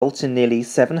in nearly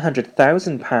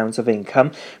 £700,000 of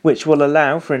income, which will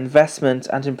allow for investment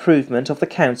and improvement of the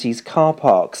county's car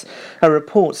parks. A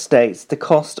report states the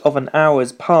cost of an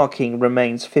hour's parking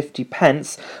remains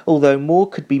 50p, although more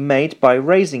could be made by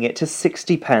raising it to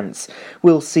 60p.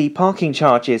 We'll see parking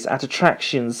charges at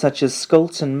attractions such as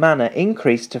Sculton Manor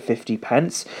increase to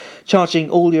 50p. Charging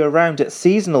all year round at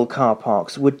seasonal car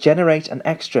parks would generate an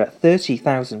extra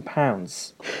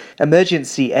 £30,000.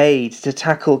 Emergency aid to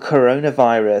tackle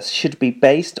coronavirus should be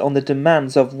based on the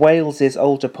demands of Wales's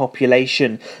older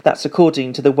population. That's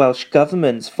according to the Welsh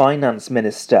Government's Finance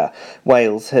Minister.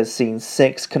 Wales has seen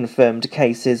 6 confirmed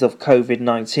cases of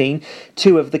COVID-19.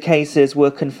 2 of the cases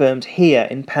were confirmed here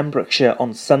in Pembrokeshire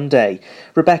on Sunday.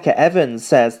 Rebecca Evans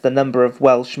says the number of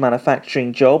Welsh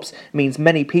manufacturing jobs means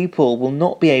many people will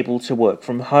not be able to work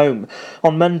from home.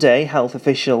 On Monday, health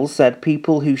officials said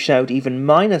people who showed even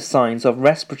minor signs of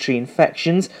respiratory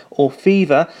infections or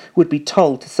fever would be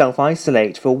told to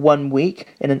self-isolate for 1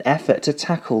 week in an effort to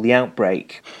tackle the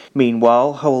outbreak.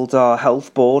 Meanwhile, Hywel Dda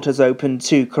Health Board has opened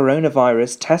 2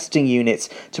 coronavirus testing units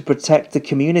to protect the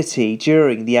community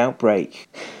during the outbreak.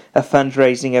 A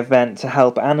fundraising event to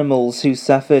help animals who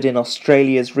suffered in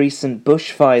Australia's recent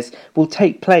bushfires will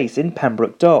take place in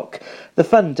Pembroke Dock. The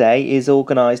fun day is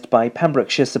organised by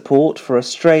Pembrokeshire Support for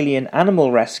Australian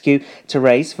Animal Rescue to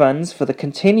raise funds for the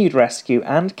continued rescue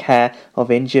and care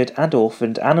of injured and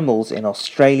orphaned animals in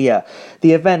Australia.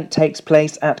 The event takes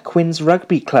place at Quins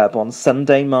Rugby Club on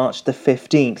Sunday, March the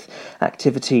 15th.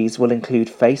 Activities will include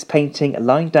face painting,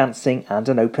 line dancing and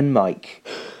an open mic.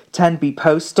 Tenby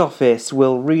Post Office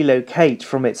will relocate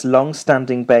from its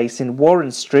long-standing base in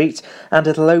Warren Street, and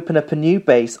it'll open up a new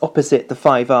base opposite the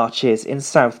Five Arches in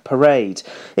South Parade.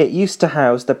 It used to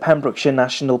house the Pembrokeshire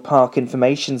National Park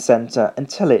Information Centre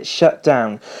until it shut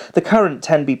down. The current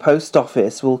Tenby Post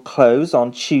Office will close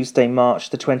on Tuesday, March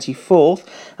the 24th,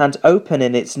 and open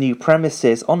in its new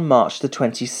premises on March the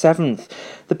 27th.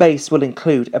 The base will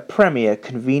include a premier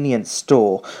convenience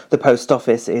store. The post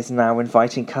office is now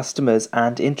inviting customers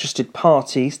and interested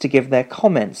parties to give their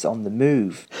comments on the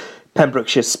move.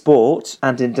 Pembrokeshire Sport,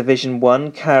 and in Division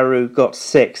 1, Carew got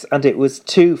 6 and it was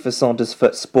 2 for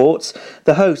Saundersfoot Sports.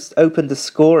 The hosts opened the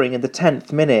scoring in the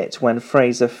 10th minute when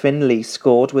Fraser Finley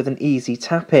scored with an easy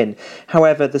tap-in.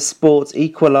 However, the Sports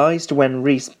equalised when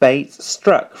Rhys Bates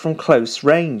struck from close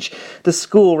range. The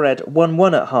score read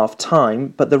 1-1 at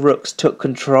half-time, but the Rooks took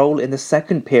control in the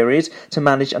second period to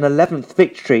manage an 11th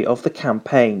victory of the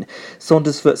campaign.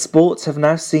 Saundersfoot Sports have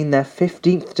now seen their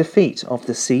 15th defeat of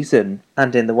the season.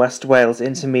 And in the West Wales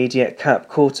Intermediate Cup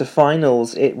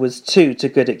quarter-finals, it was 2 to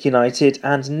Goodwick United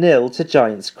and 0 to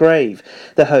Giants Grave.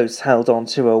 The hosts held on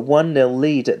to a 1-0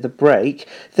 lead at the break.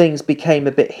 Things became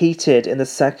a bit heated in the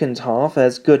second half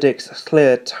as Goodwick's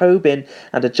Claire Tobin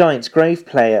and a Giants Grave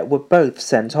player were both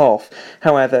sent off.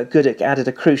 However, Goodwick added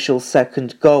a crucial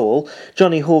second goal.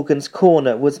 Johnny Horgan's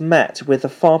corner was met with a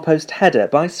far-post header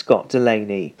by Scott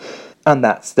Delaney. And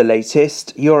that's the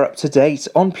latest. You're up to date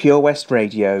on Pure West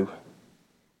Radio.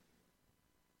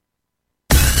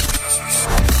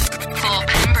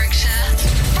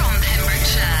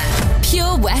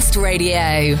 West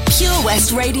Radio. Pure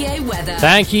West Radio weather.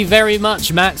 Thank you very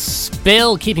much, Matt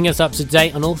Spill, keeping us up to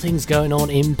date on all things going on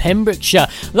in Pembrokeshire.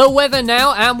 The weather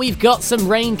now, and we've got some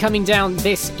rain coming down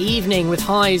this evening with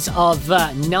highs of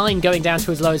 9 going down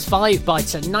to as low as 5 by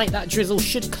tonight. That drizzle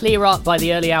should clear up by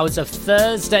the early hours of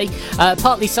Thursday.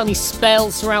 Partly sunny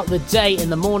spells throughout the day in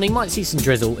the morning. Might see some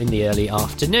drizzle in the early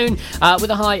afternoon with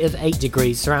a high of 8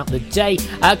 degrees throughout the day.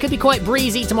 Could be quite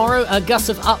breezy tomorrow. A gust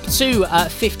of up to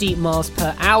 50 miles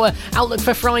per hour. Outlook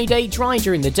for Friday, dry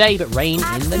during the day, but rain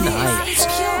in the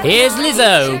night. Here's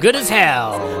Lizzo, Good as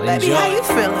Hell. Baby, how you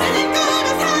feeling?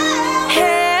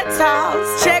 Head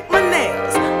toss, check my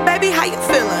nails. Baby, how you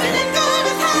feeling?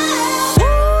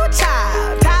 Woo,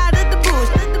 child, tired of the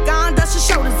bullshit. Gone, dust your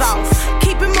shoulders off.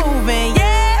 Keep it moving,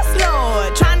 yes,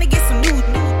 Lord. Trying to get some new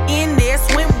in there,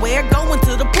 swimwear, going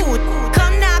to the pool.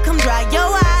 Come now, come dry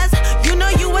your eyes. You know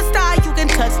you a star, you can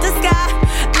touch the sky.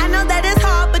 I know that it's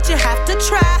hard, but you have to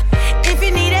try. If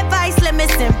you need advice, let me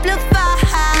simplify.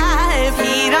 If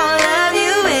he don't love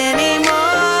you anymore,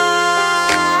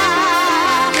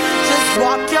 just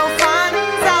walk your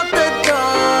findings out the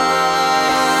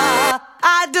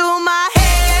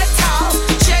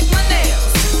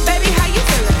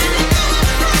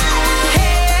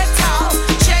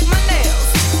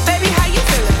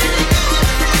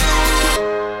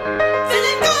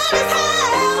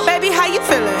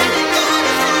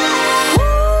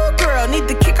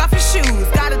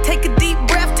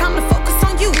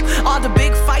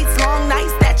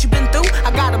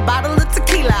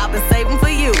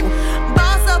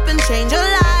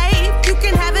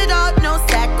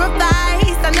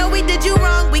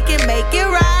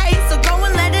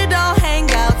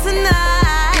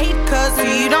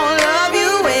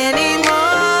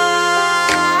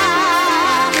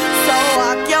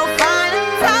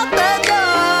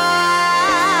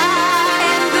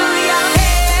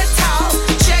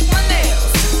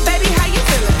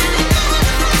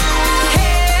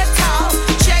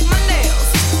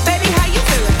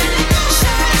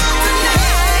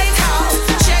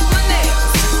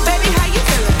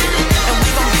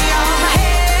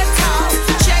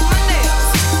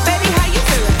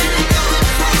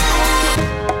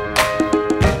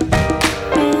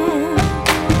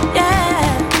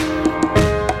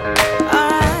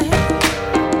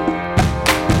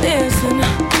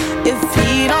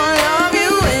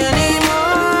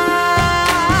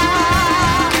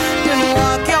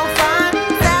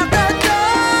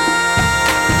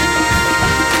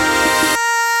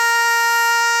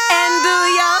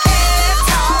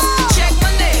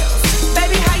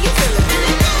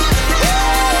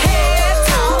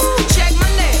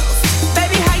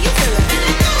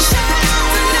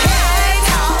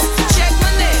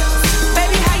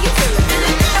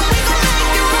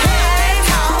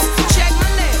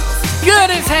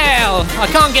I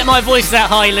can't get my voice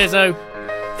that high, Lizzo.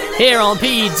 Here on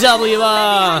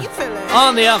PWR.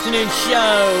 On the afternoon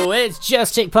show, it's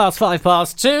just tick past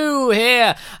 2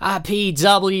 here at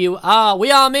PWR. We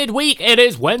are midweek. It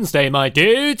is Wednesday, my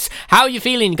dudes. How are you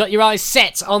feeling? Got your eyes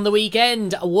set on the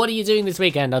weekend? What are you doing this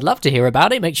weekend? I'd love to hear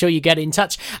about it. Make sure you get in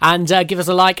touch and give us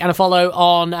a like and a follow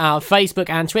on our Facebook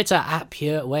and Twitter at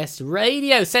Pure West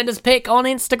Radio. Send us a pic on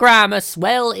Instagram as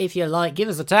well if you like. Give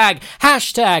us a tag.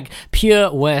 Hashtag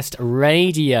Pure West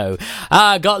Radio.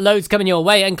 Got loads coming your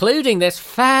way, including this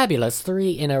fabulous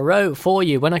 3 in a row for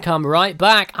you. When I come right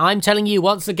back, I'm telling you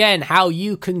once again how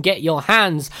you can get your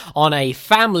hands on a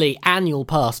family annual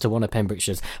pass to one of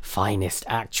Pembrokeshire's finest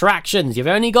attractions. You've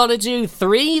only got to do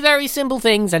 3 very simple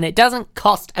things and it doesn't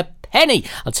cost a penny.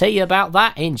 I'll tell you about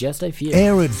that in just a few.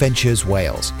 Air Adventures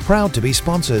Wales, proud to be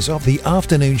sponsors of the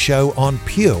afternoon show on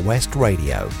Pure West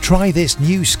Radio. Try this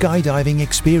new skydiving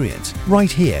experience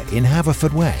right here in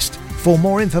Haverfordwest. For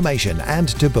more information and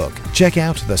to book, check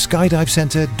out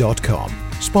theskydivecentre.com.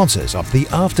 Sponsors of the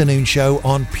afternoon show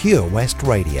on Pure West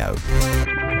Radio.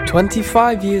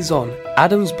 25 years on,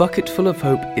 Adam's Bucket Full of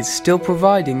Hope is still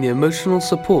providing the emotional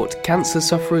support cancer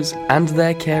sufferers and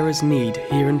their carers need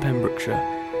here in Pembrokeshire.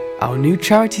 Our new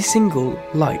charity single,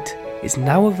 Light, is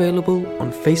now available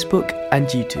on Facebook and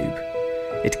YouTube.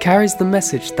 It carries the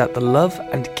message that the love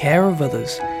and care of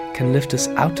others can lift us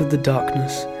out of the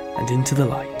darkness and into the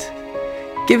light.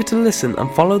 Give it a listen and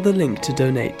follow the link to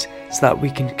donate so that we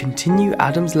can continue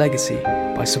Adam's legacy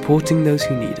by supporting those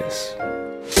who need us.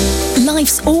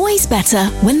 Life's always better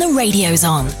when the radio's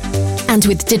on. And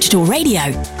with digital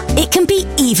radio, it can be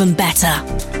even better.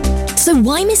 So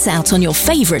why miss out on your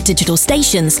favourite digital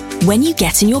stations when you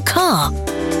get in your car?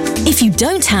 If you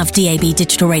don't have DAB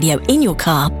digital radio in your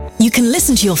car, you can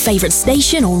listen to your favourite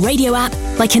station or radio app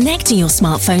by connecting your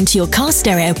smartphone to your car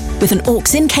stereo with an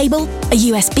aux-in cable, a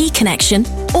USB connection,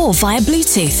 or via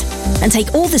Bluetooth, and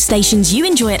take all the stations you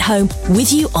enjoy at home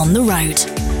with you on the road.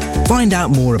 Find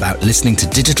out more about listening to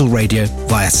digital radio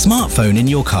via smartphone in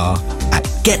your car at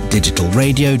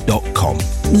getdigitalradio.com.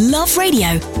 Love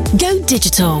radio. Go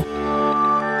digital.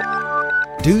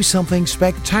 Do something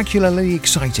spectacularly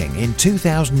exciting in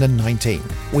 2019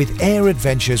 with Air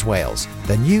Adventures Wales,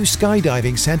 the new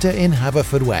skydiving centre in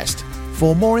Haverfordwest.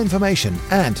 For more information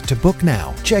and to book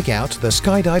now, check out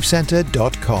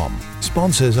theskydivecentre.com.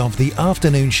 Sponsors of the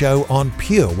afternoon show on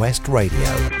Pure West Radio.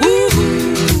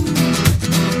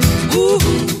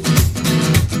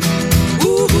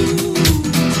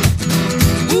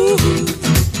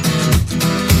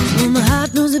 My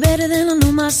heart knows it better than I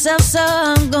know myself, so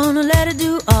I'm gonna let it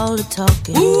do all the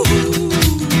talking.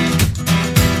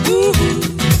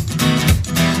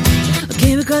 I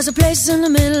came across a place in the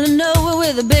middle of nowhere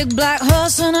with a big black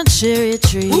horse and a cherry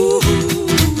tree.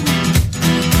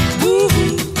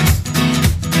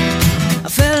 I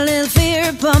felt a little fear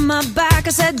upon my back. I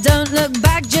said, don't look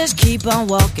back, just keep on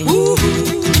walking.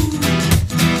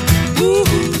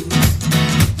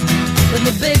 But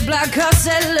the big black horse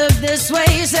said, look this way.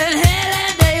 He said, hey,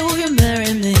 that day will you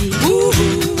marry me?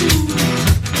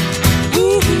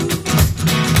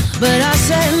 But I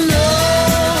said, no,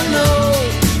 no,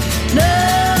 no,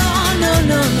 no,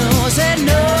 no, no. I said,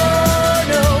 no,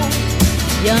 no,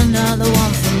 you're not the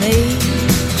one for me.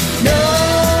 No,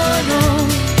 no,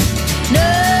 no,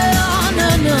 no,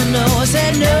 no, no. I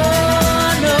said, no,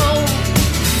 no,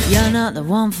 you're not the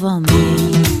one for me.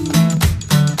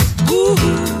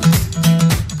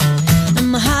 And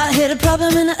my heart hit a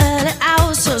problem in the early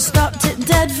hours, so I stopped it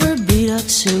dead for a beat or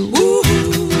two.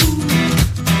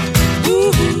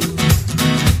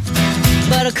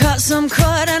 But I cut some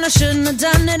cord and I shouldn't have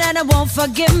done it, and it won't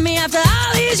forgive me after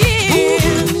all these years.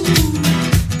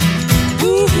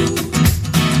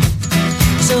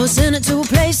 So I sent it to a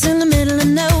place in the middle of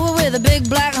nowhere with a big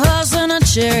black horse and a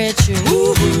cherry tree.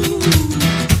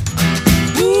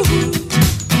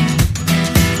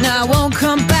 Now I won't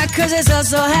come back cause it's all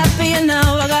so happy, and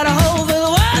now I got a hole for the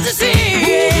world to see.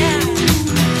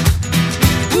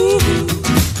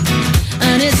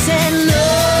 And it said no,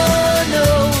 no,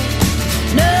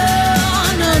 no,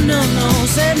 no, no, no.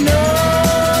 Said no,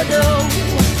 no,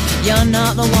 you're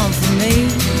not the one for me.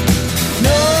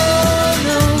 No,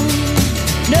 no,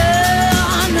 no,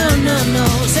 no, no, no.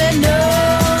 Said no,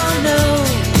 no,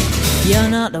 you're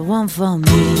not the one for me.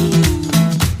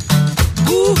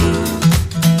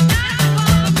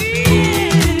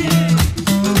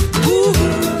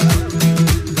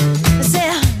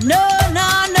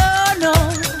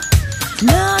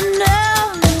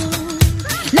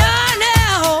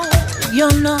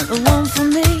 You're not the one for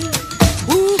me.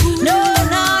 No,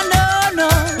 no, no, no.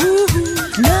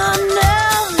 No, no.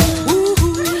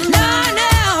 No, no.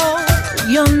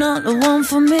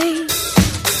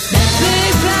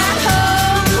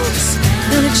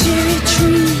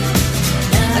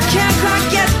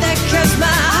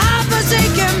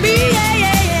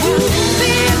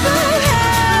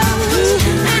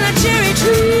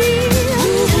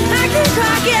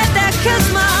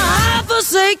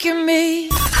 forsaken me.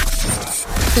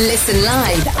 Listen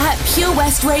live at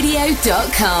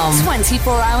purewestradio.com.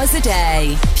 24 hours a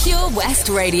day. Pure West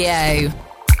Radio.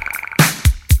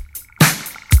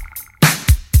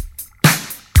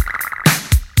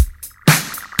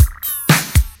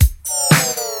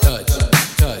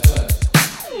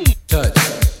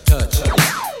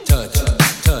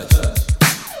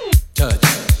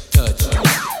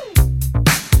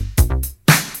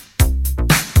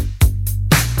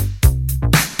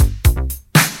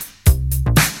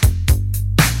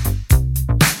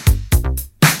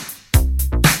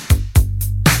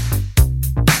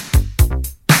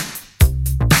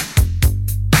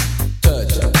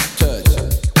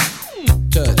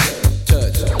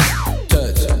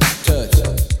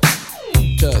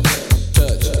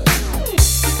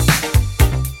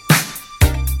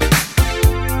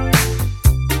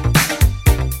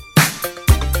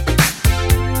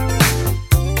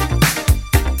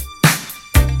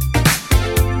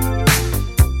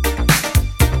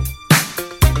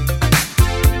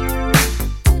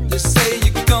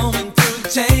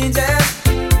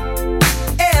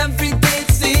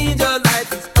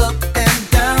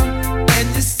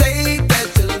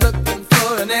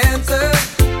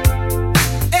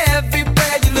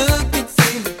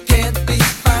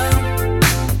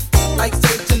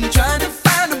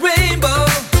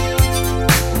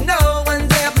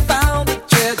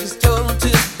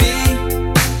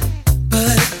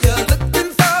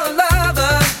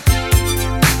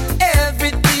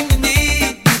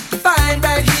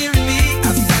 Right here in me,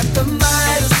 I've got the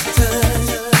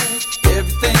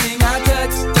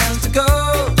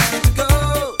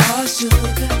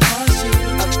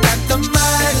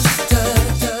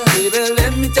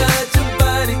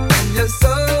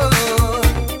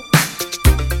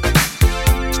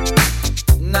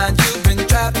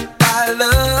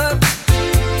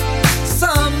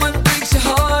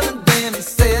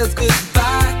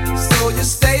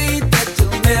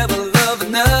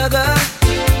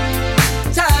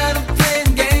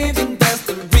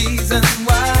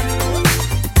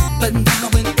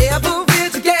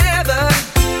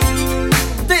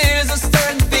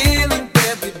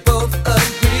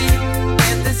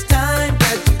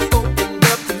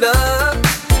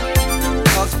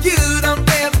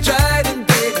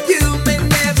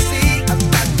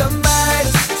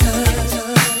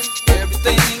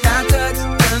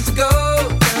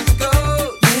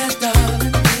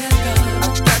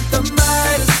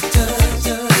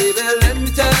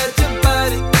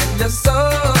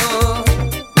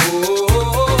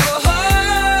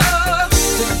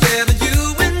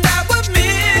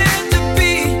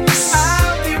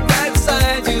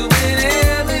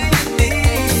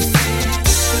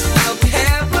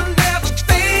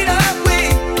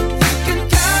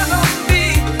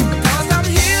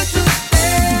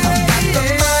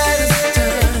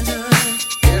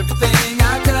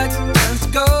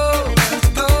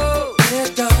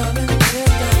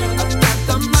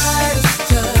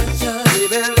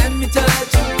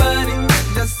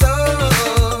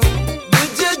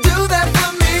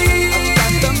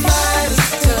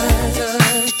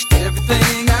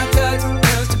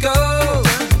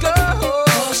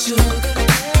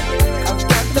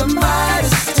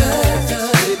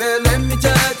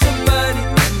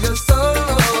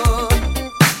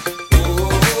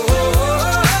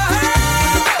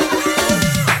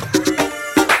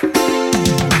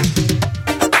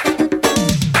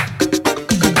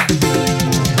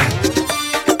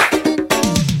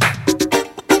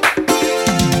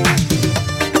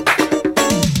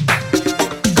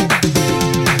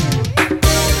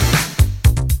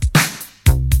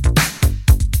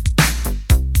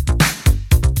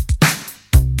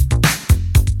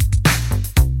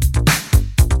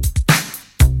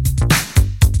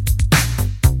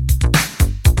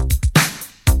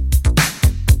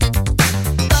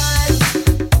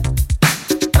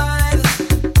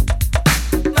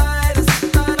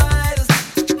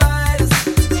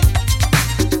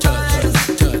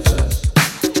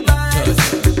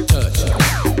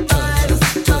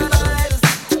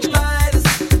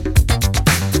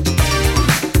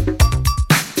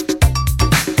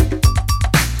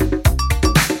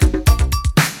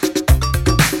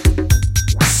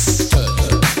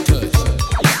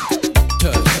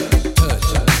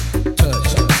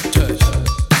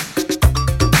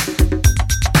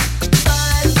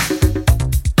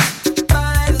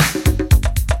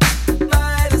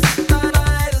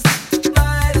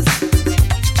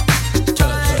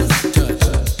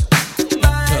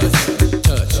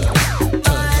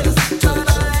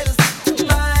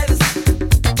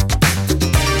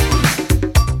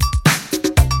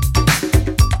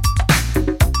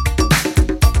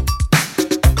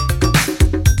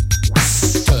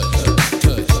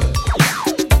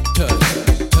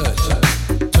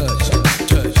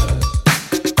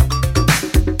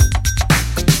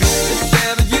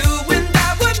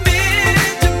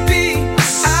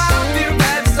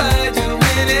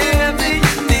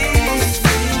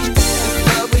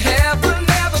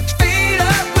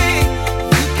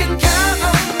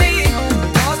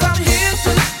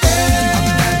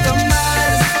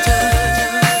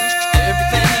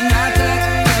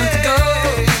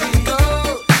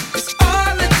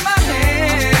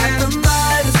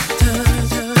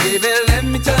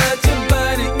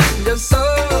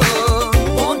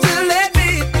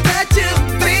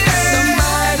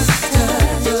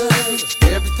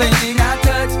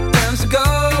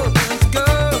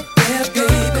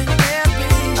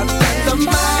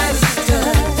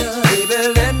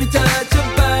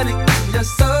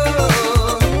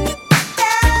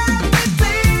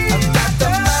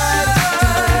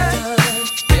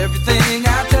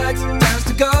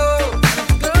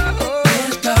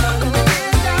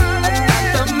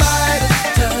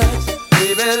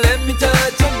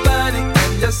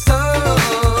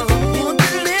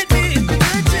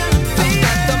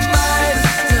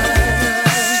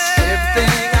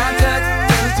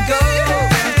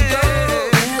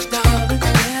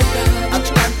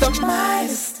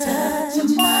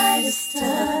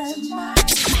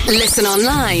Listen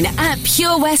online at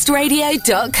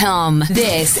purewestradio.com.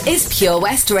 This is Pure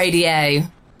West Radio.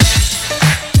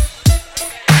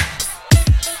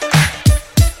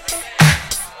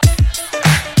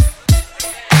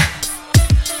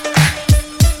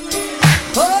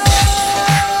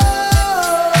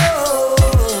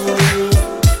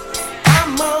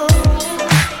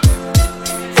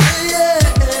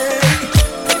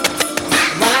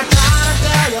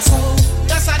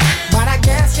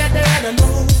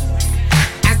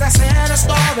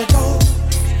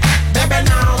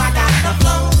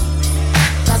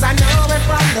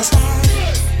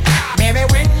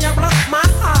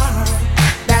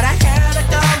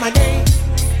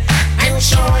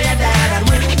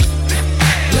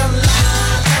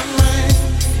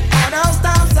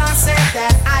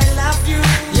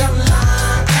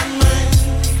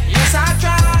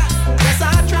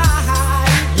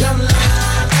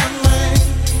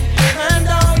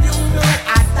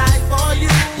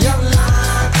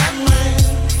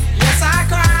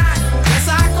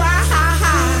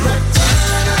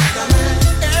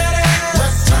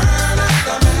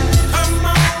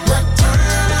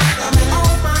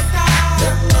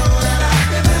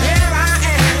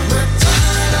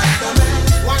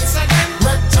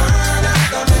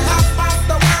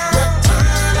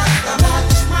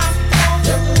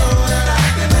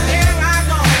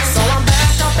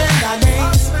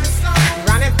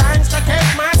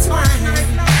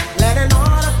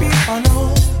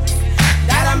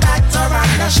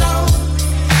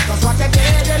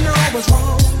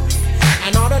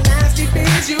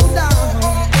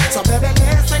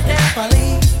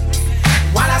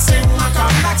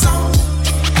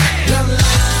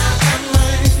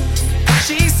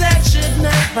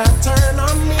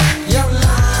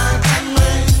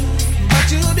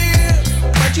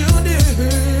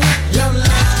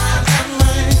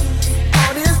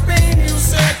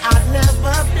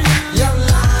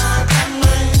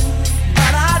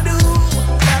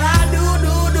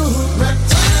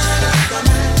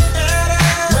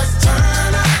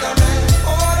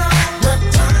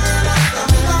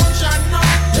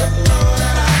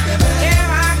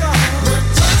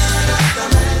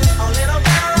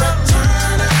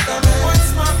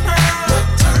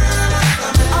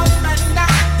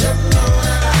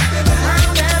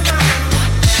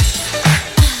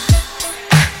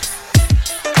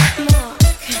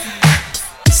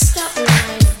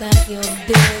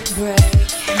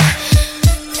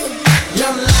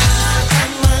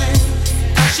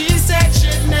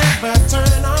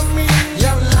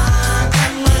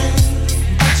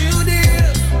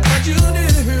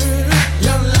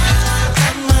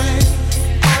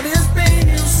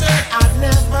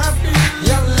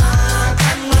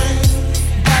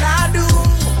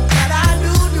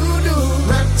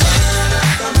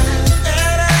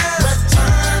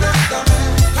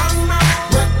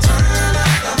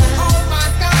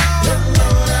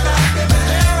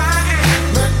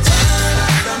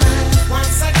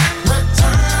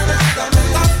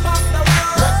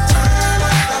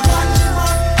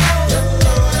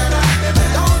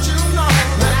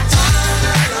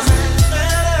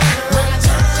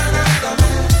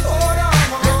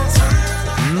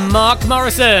 Mark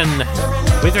Morrison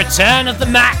with Return of the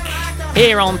Mac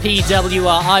here on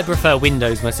PWR. I prefer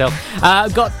Windows myself.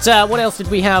 What else did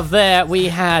we have there? We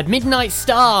had Midnight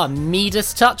Star,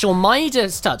 Midas Touch or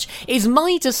Midas Touch. Is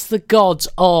Midas the god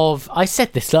of... I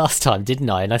said this last time, didn't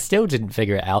I? And I still didn't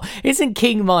figure it out. Isn't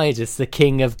King Midas the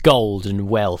king of gold and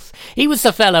wealth? He was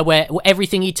the fella where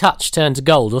everything he touched turned to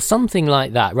gold or something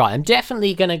like that. Right, I'm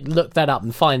definitely going to look that up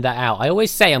and find that out. I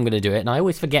always say I'm going to do it and I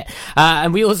always forget.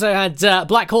 And we also had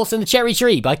Black Horse and the Cherry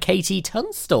Tree by Katie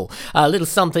Tunstall. A little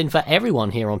something for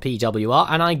everyone here on PWR,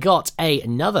 and I got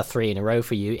another 3 in a row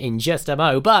for you in just a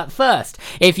mo. But first,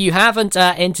 if you haven't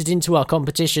entered into our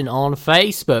competition on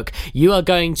Facebook, you are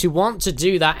going to want to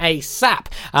do that ASAP.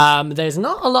 There's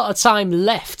not a lot of time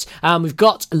left. We've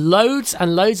got loads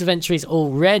and loads of entries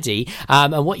already,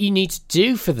 and what you need to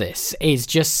do for this is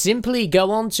just simply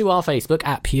go on to our Facebook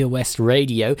at Pure West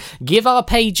Radio, give our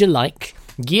page a like,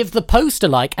 give the post a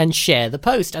like and share the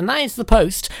post, and that is the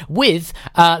post with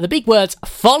the big words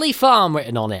Folly Farm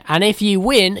written on it. And if you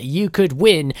win, you could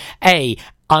win a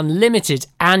unlimited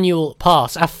annual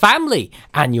pass, a family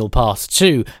annual pass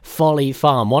to Folly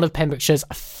Farm, one of Pembrokeshire's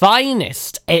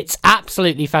finest. It's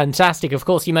absolutely fantastic. Of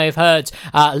course, you may have heard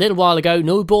a little while ago,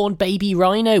 newborn baby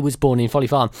rhino was born in Folly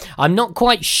Farm. I'm not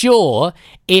quite sure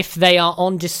if they are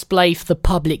on display for the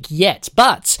public yet,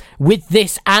 but with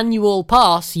this annual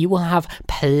pass, you will have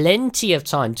plenty of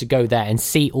time to go there and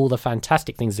see all the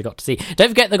fantastic things they've got to see. Don't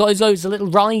forget, they've got loads of little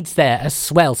rides there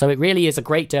as well, so it really is a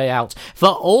great day out for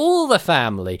all the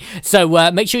family. normally.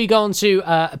 So make sure you go on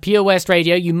to Pure West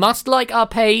Radio. You must like our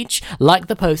page, like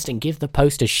the post, and give the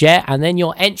post a share, and then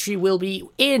your entry will be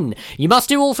in. You must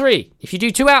do all three. If you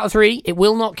do 2 out of 3, it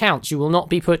will not count. You will not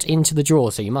be put into the draw,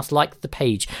 so you must like the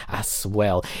page as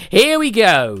well. Here we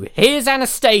go. Here's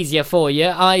Anastasia for you.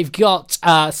 I've got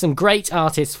some great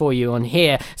artists for you on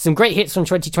here. Some great hits from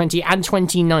 2020 and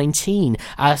 2019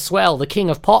 as well. The King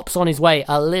of Pop's on his way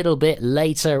a little bit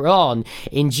later on.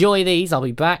 Enjoy these. I'll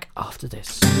be back after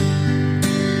this.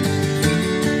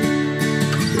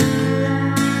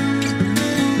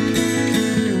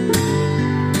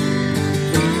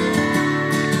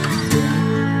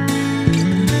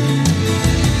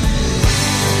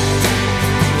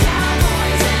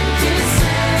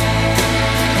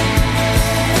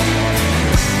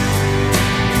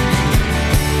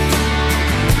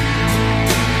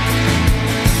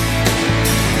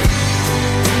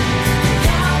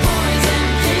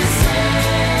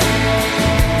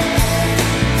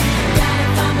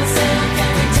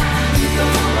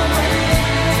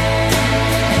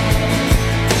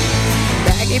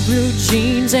 Blue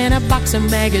jeans and a box of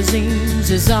magazines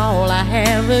is all I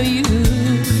have of you.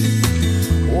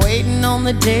 Waiting on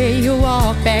the day you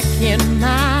walk back in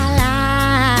my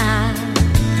life.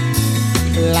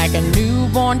 Like a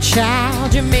newborn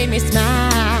child, you made me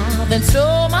smile, then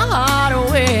stole my heart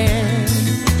away.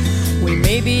 We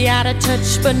may be out of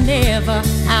touch, but never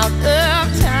out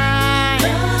of time.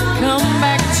 Come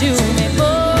back to me,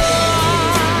 boy.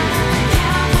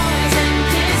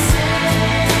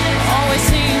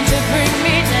 Bring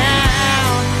me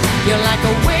down. You're like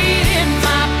a weight in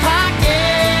my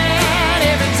pocket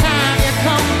every time you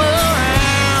come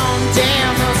around.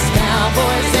 Damn those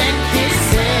cowboys and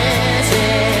kisses,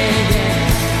 yeah,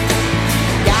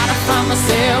 yeah. Gotta find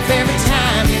myself every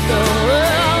time you go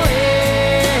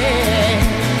away.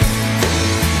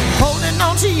 Holding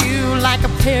on to you like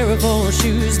a pair of old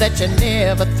shoes that you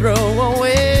never throw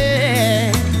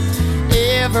away.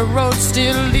 Every road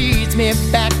still leads me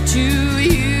back to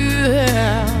you.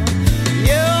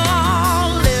 Your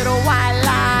little white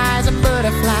lies and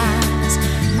butterflies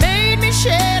made me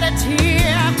shed a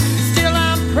tear. Still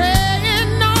I'm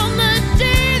praying on the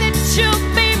day that you'll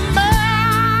be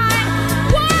mine.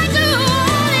 Why do I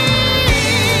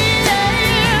need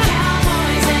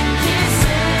cowboys and kisses?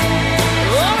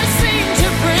 Always seem to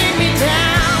bring me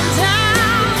down,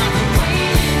 down.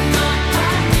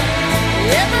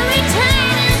 Every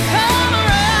time you come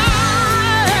around,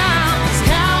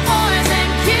 cowboys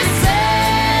and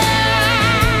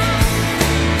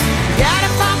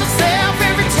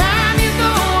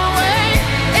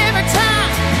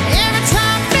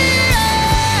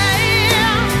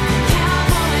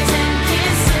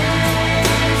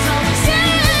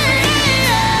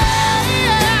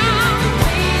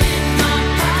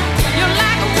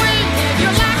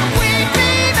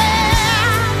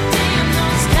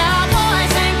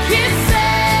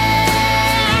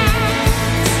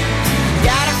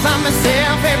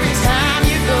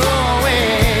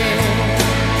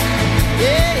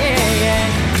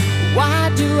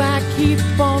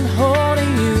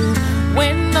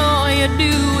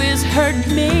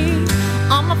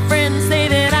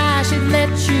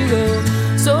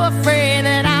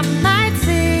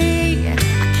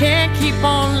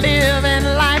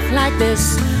like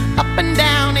this, up and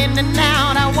down, in and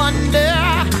out. I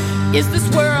wonder, is this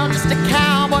world just a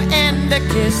cowboy and a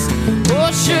kiss,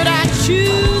 or should I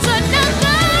choose another?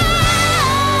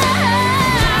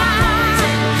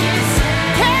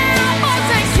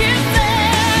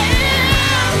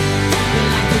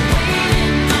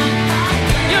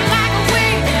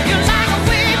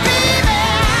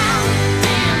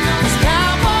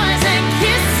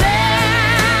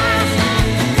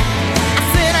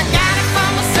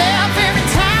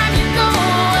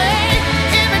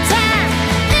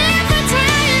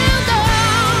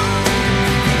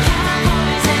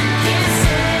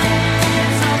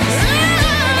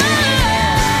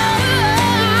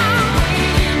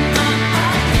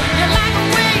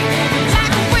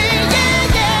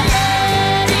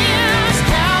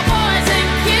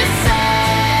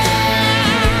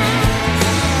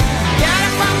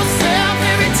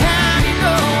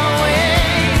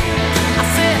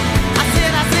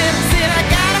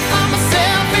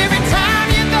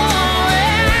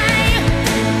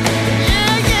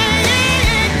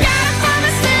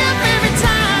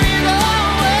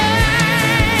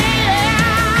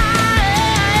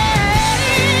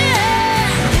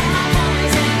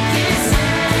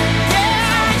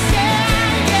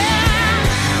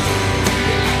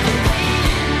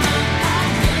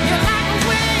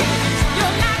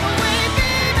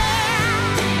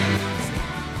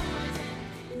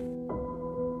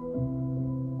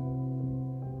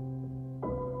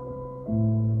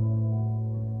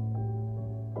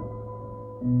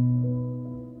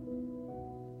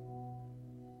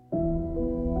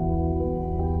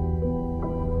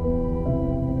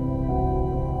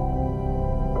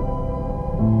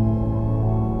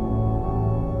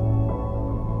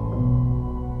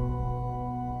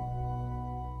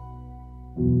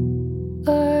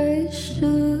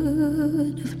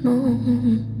 should have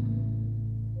known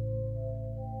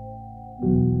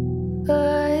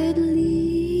I'd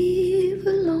leave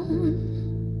alone.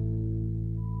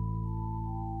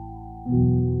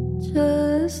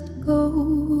 Just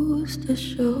goes to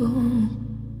show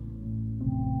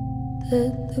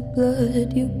that the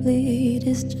blood you bleed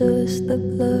is just the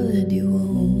blood you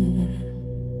own.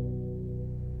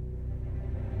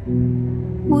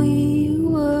 We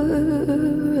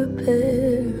were a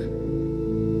pair,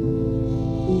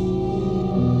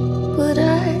 but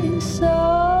I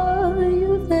saw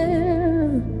you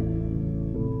there.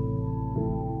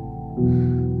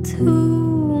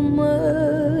 Too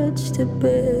much to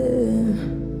bear.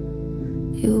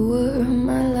 You were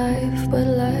my life, but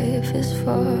life is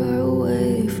far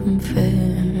away from fair.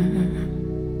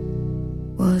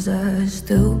 Was I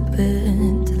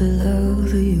stupid to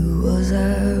love you? Was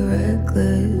I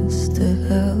reckless to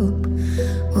help?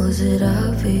 Was it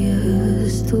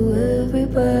obvious to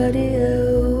everybody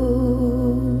else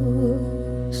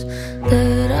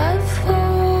that I've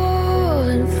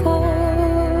fallen for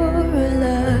a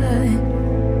lie?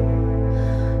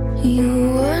 You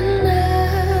were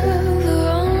never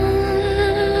on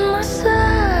my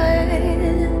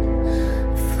side.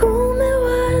 Fool me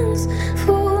once,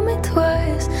 fool me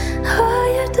twice.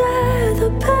 Hired at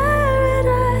the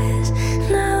paradise.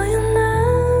 Now you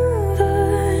never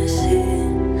see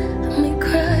me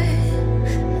cry.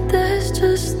 There's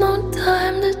just no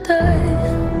time to die.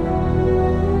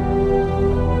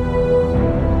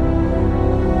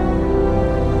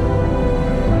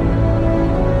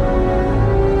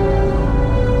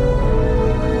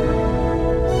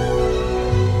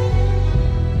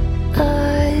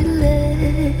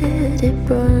 It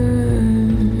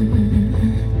burn.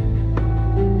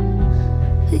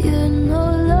 You're no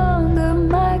longer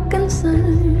my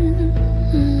concern.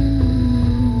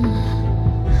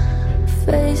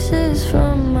 Faces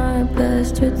from my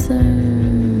past return.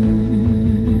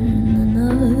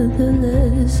 Another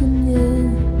lesson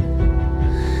yet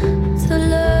to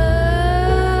learn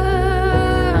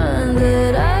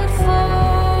that I'd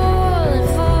fallen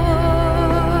for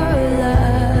a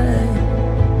lie.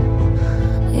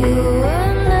 You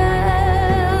were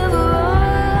never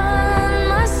on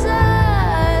my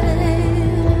side.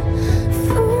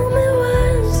 Fool me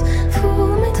once,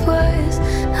 fool me twice.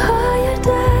 Hired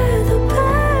at the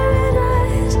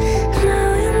paradise. Now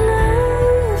you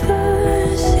never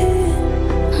see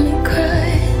me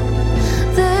cry.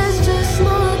 There's just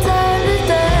no time to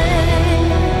die.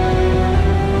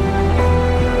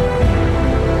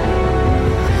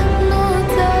 No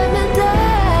time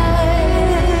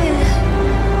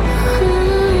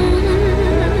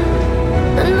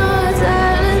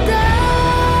to die.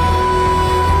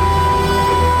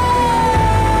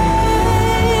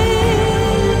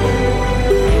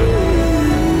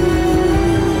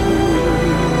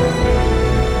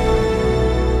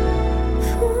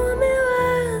 Fool me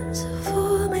once,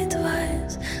 fool me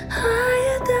twice.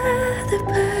 Hired at the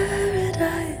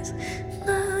paradise.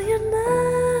 Now you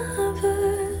never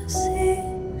see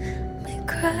me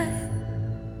cry.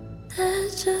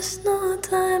 There's just no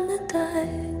time to die.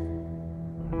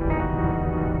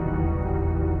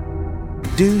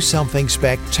 Do something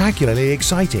spectacularly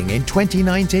exciting in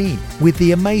 2019 with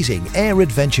the amazing Air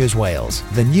Adventures Wales,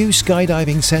 the new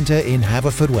skydiving centre in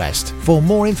Haverfordwest. For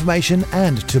more information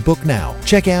and to book now,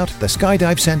 check out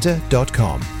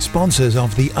theskydivecentre.com. Sponsors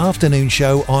of the afternoon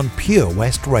show on Pure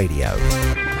West Radio.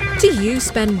 Do you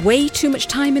spend way too much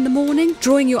time in the morning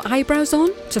drawing your eyebrows on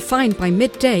to find by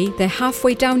midday they're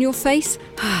halfway down your face?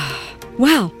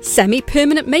 Well,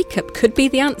 semi-permanent makeup could be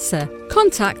the answer.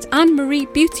 Contact Anne-Marie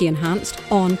Beauty Enhanced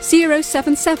on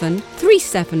 077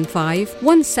 375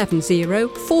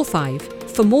 17045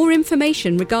 for more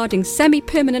information regarding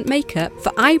semi-permanent makeup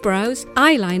for eyebrows,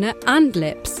 eyeliner and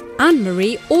lips.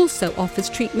 Anne-Marie also offers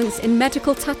treatments in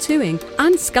medical tattooing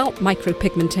and scalp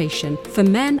micropigmentation for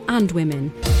men and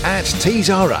women. At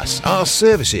Tees R Us, our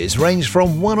services range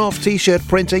from one-off t-shirt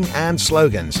printing and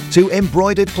slogans to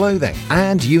embroidered clothing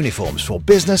and uniforms for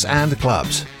business and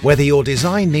clubs. Whether your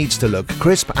design needs to look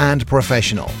crisp and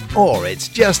professional, or it's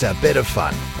just a bit of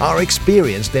fun, our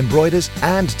experienced embroiders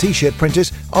and t-shirt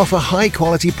printers offer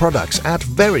high-quality products at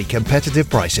very competitive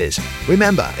prices.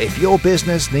 Remember, if your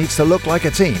business needs to look like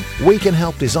a team, we can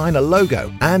help design a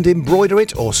logo and embroider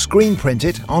it or screen print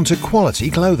it onto quality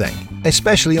clothing,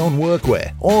 especially on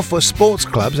workwear or for sports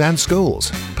clubs and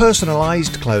schools.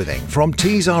 Personalised clothing from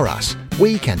Tees R Us.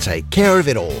 We can take care of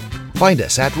it all. Find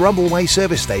us at Rumbleway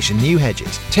Service Station, New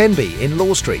Hedges, 10B in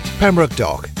Law Street, Pembroke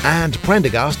Dock and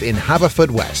Prendergast in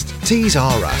Haverfordwest. Tees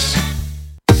R Us.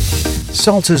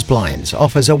 Salters Blinds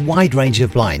offers a wide range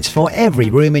of blinds for every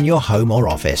room in your home or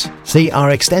office. See our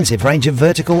extensive range of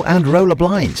vertical and roller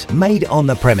blinds made on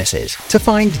the premises to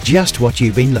find just what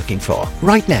you've been looking for.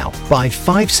 Right now, buy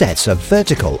 5 sets of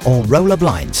vertical or roller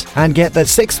blinds and get the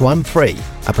 6th one free.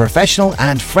 A professional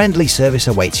and friendly service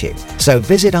awaits you. So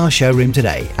visit our showroom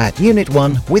today at Unit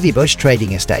 1 Withybush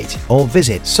Trading Estate or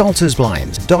visit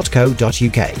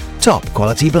saltersblinds.co.uk. Top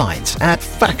quality blinds at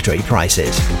factory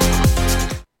prices.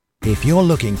 If you're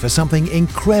looking for something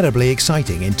incredibly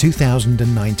exciting in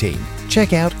 2019,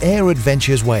 check out Air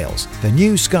Adventures Wales, the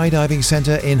new skydiving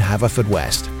centre in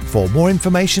Haverfordwest. For more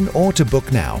information or to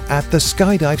book now at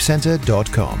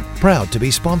theskydivecentre.com. Proud to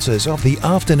be sponsors of the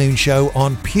afternoon show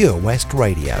on Pure West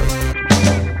Radio.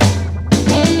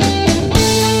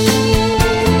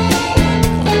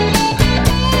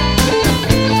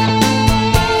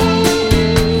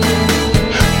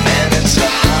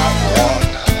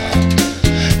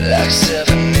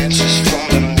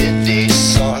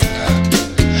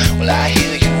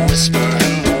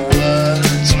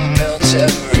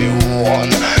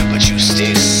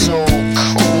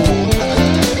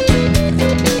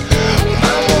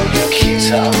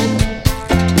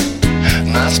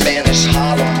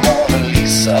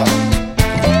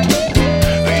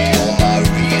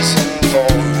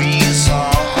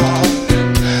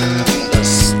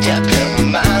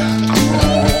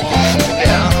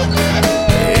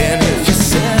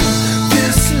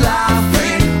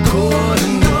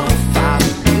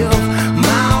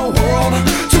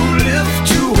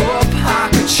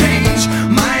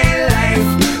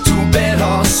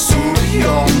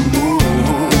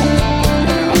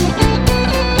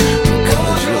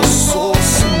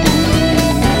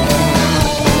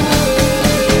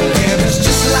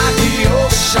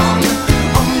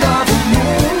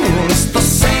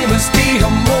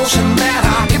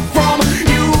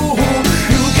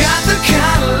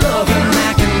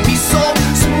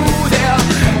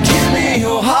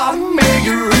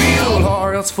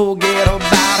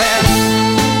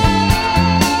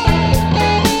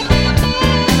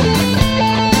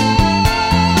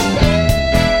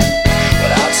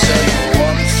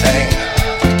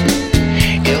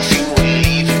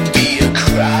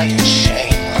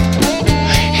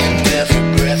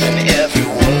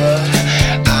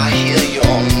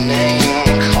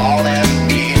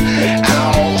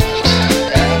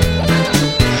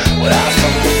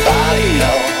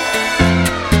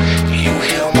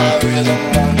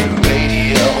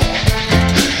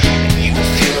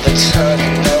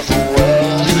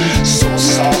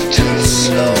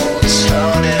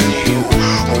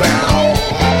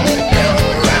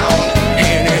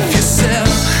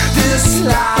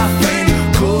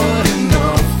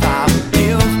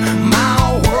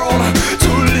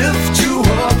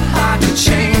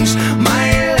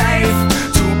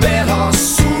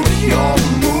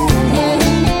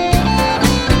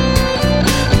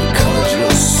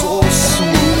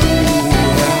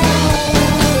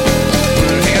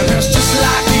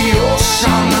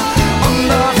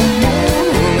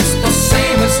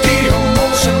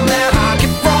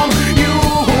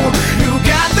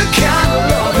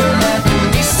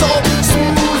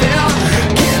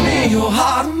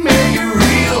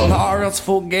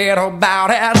 Forget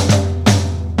about it.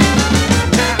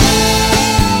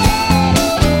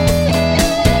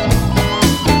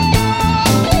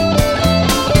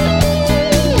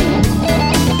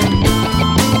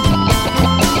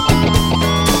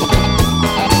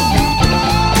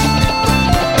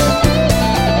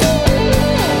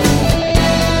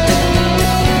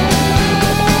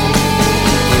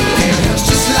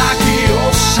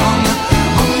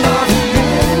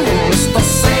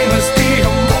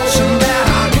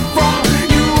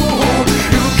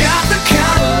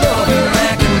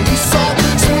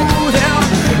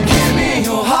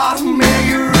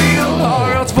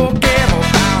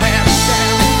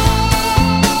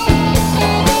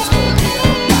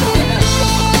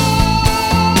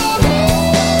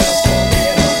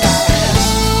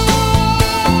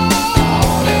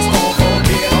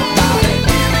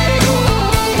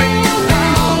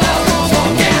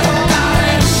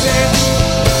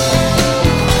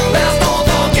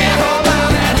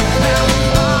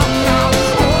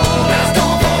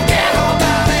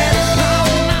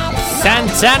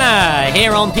 Santana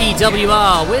here on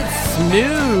PWR with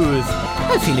Smooth.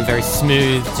 I'm feeling very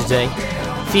smooth today.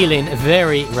 feeling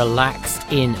very relaxed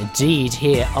indeed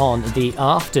here on the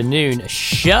afternoon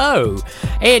show.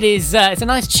 It is it's a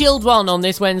nice chilled one on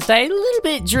this Wednesday, a little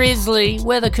bit drizzly,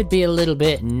 weather could be a little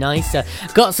bit nicer.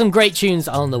 Got some great tunes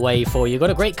on the way for you, got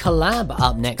a great collab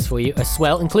up next for you as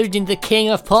well, including the King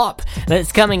of Pop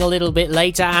that's coming a little bit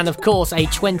later, and of course a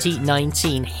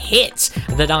 2019 hit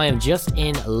that I am just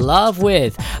in love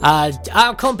with.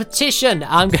 Our competition,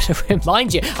 I'm going to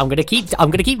remind you, I'm going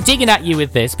to keep digging at you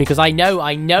with this because I know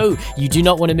you do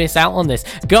not want to miss out on this.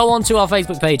 Go on to our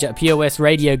Facebook page at Pure West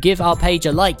Radio, give our page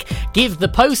a like, give the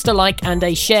post a like and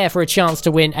a share for a chance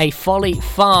to win a Folly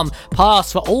Farm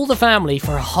pass for all the family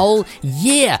for a whole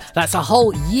year. That's a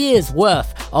whole year's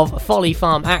worth of Folly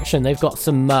Farm action. They've got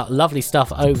some lovely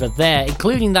stuff over there,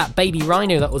 including that baby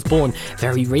rhino that was born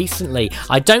very recently.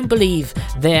 I don't believe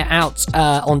they're out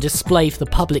on display for the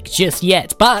public just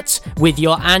yet, but with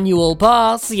your annual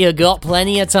pass, you got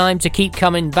plenty of time to keep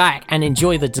coming back and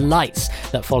enjoy the delights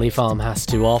that Folly Farm has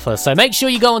to offer. So make sure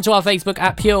you go onto our Facebook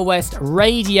at Pure West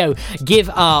Radio, give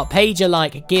our page a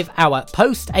like, give our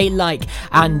post a like,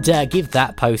 and give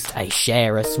that post a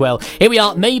share as well. Here we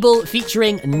are, Mabel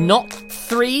featuring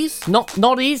Naughties.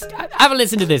 Have a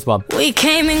listen to this one. We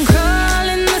came in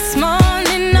crawling this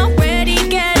morning, already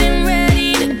getting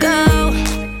ready to go.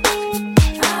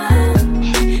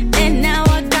 And now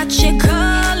I got you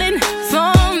calling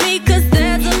for me, 'cause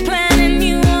there's a plan and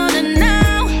you wanna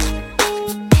know.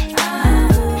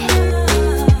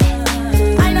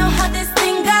 I know how this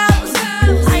thing goes,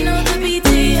 I know the beat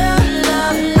to your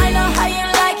love, I know how you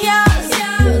like yours.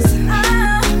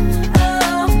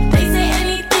 They say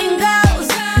anything goes,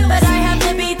 but I have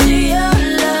the beat to your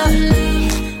love.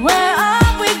 Where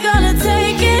are we gonna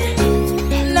take it?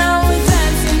 Now we're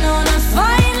dancing on a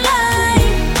fine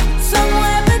line,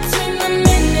 somewhere between a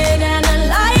minute and a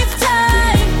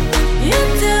lifetime. You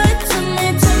do it to me.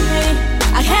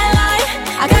 I can't lie,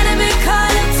 I gotta be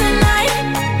caught up tonight,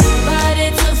 but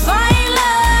it's a fine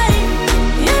line.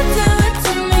 You do it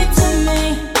to me.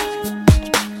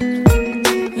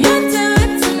 You do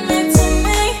it to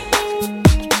me.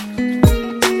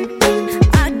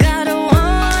 I got a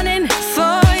warning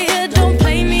for you, don't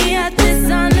play me at this,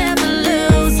 I'll never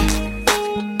lose.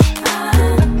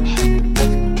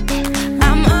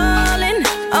 I'm all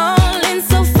in,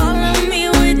 so follow me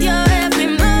with your every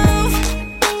move.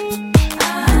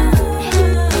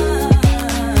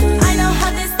 I know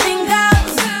how this thing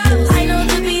goes, I know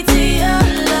the beat to your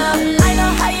love, I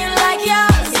know how you like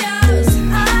yours.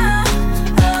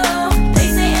 They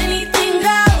say anything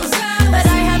goes, but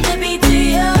I have the beat to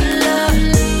your love.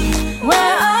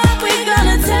 Where are we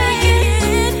gonna take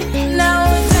it? Now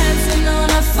we're dancing on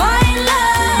a fine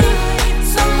line,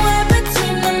 somewhere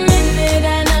between a minute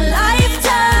and a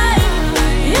lifetime.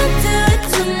 You do it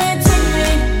to me.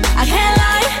 I can't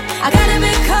lie, I gotta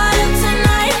be caught up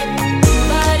tonight,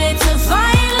 but it's a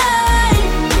fine line.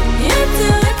 You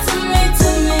do it to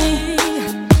me.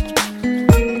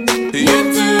 You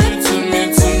do it to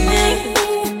me.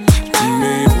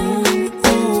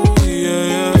 Ooh,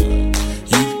 yeah.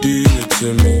 You do it to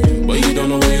me, but you don't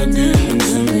know what you're doing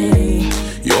to me.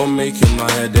 You're making my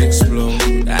head explode,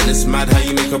 and it's mad how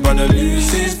you make a brother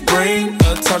lose his brain.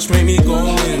 A touch made me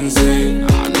go insane.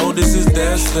 I know this is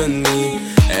destiny.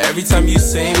 Every time you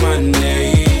say my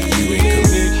name, you ain't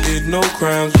committed no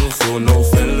crimes before, no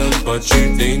felon, but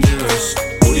you dangerous.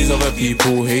 All these other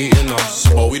people hating us,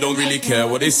 but we don't really care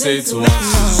what they say to us.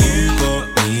 'Cause you got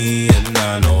me and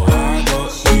I know I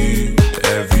got you.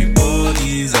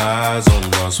 Everybody's eyes on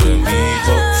us when we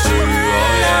got through.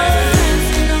 Oh yeah.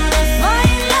 Dancing on a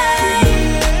fine line,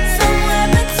 somewhere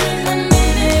between a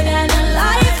minute and a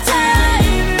lifetime.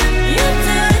 You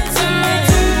do it to me.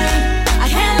 I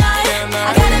can't lie,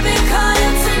 I gotta be caught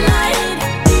up tonight,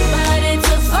 but it's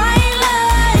a fine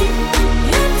line.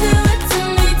 You do it to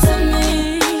me.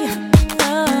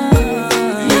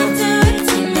 You do it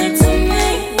to me,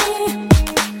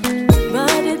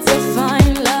 but it's a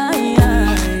fine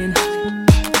line.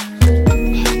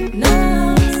 No.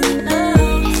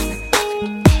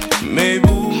 Maybe,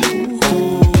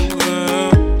 ooh,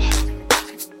 yeah.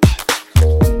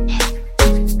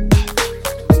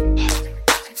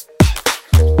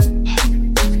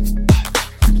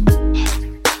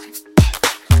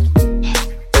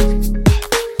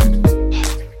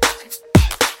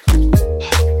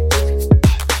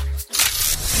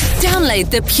 Download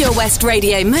the Pure West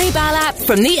Radio mobile app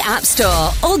from the App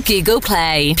Store or Google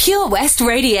Play. Pure West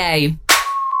Radio.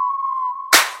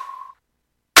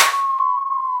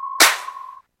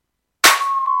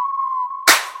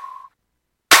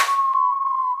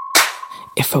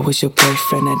 If If I was your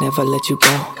boyfriend, I'd never let you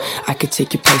go. I could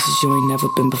take you places you ain't never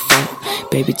been before.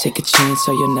 Baby, take a chance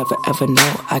so you'll never ever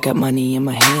know. I got money in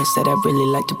my hands that I really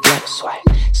like to blow. Swipe,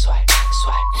 swipe,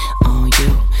 swipe on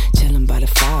you. Chillin' by the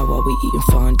fire while we eating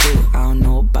fondue. I don't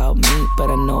know about me, but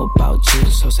I know about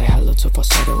you. So say hello to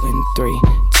falsetto in 3,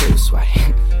 2, swipe.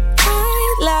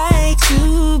 I'd like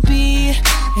to be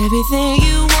everything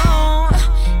you want.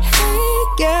 Hey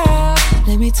girl,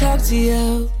 let me talk to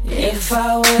you. If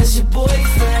I was your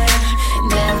boyfriend,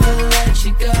 never let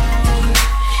you go.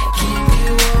 Keep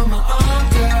you on my arm,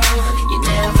 girl. You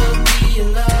never be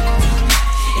alone.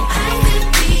 And I could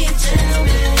be a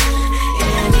gentleman,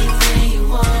 anything you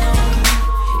want.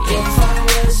 If I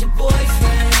was your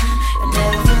boyfriend, I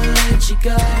never let you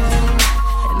go.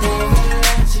 I never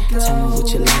let you go. Tell me what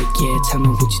you like, yeah. Tell me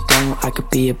what you don't. I could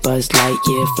be a Buzz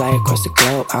Lightyear, fly across the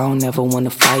globe. I don't ever wanna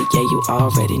fight, yeah, you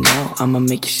already know. I'ma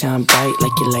make you shine bright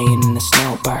like you're laying in the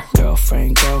snow. Bar.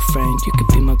 Girlfriend, girlfriend, you could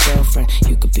be my girlfriend.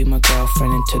 You could be my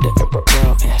girlfriend into the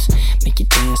world, yes. Make you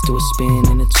dance to a spin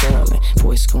and a twirl. And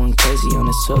voice going crazy on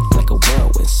this hook like a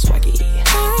whirlwind swaggy.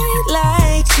 I'd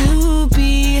like to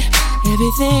be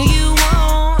everything you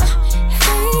want.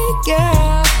 Hey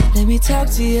girl, let me talk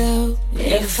to you.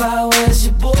 If I was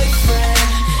your boyfriend,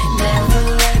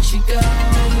 never let you go.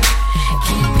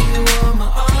 Keep you on my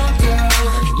arm, girl.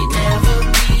 You never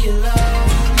be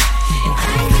alone. And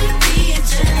I could be a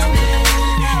gentleman,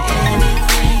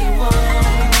 anything you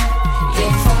want.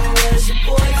 If I was your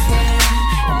boyfriend,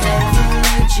 I'd never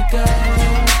let you go.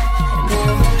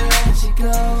 Never let you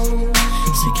go.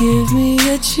 So give me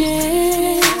a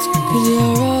chance, 'cause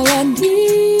you're all I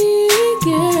need,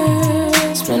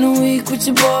 girl. Spend a week with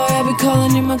your boy, I'll be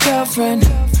calling you my girlfriend.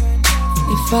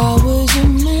 If I was your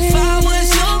man, I'd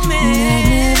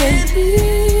never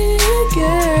leave,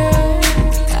 girl.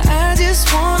 I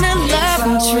just wanna love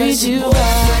and treat you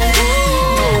right.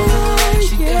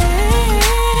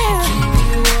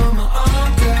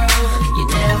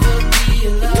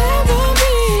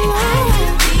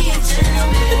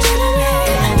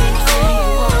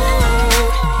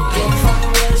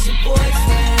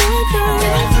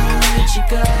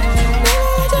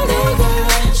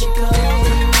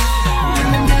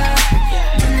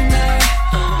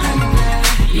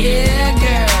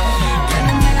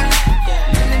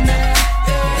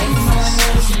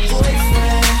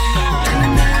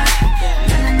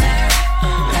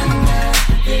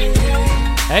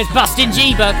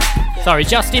 It's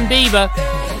Justin Bieber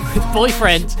with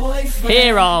Boyfriend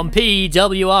here on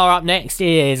PWR. Up next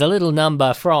is a little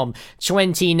number from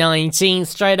 2019.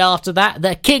 Straight after that,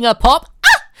 the King of Pop,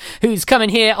 who's coming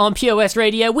here on Pure West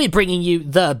Radio. We're bringing you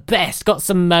the best. Got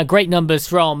some great numbers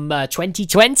from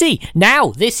 2020.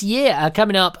 Now, this year,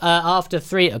 coming up after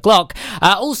 3 o'clock.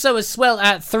 Also, as well,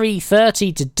 at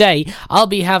 3:30 today, I'll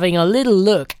be having a little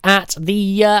look at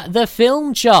the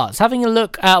film charts. Having a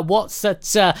look at what's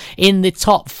in the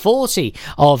top 40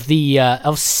 of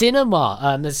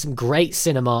cinema. There's some great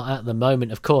cinema at the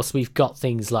moment. Of course, we've got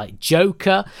things like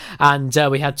Joker, and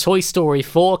we had Toy Story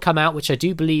 4 come out, which I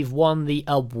do believe won an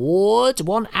award.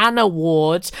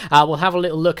 We'll have a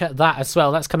little look at that as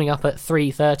well. That's coming up at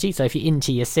 3:30, so if you're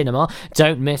into your cinema,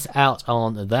 don't miss out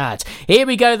on that. Here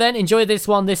we go then. Enjoy this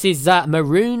one. This is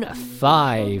Maroon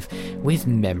 5 with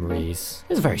Memories.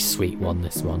 It's a very sweet one,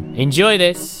 this one. Enjoy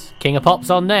this. King of Pop's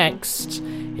on next,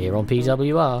 here on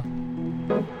PWR.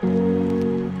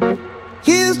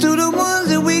 Here's to the ones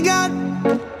that we got.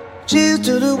 Cheers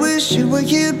to the wish you were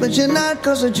here, but you're not.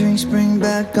 'Cause the drinks bring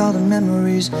back all the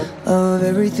memories of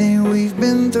everything we've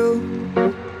been through.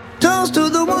 Toast to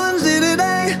the ones here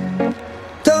today.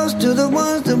 Toast to the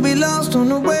ones that we lost on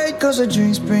the way. 'Cause the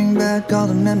drinks bring back all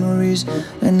the memories.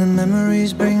 And the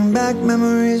memories bring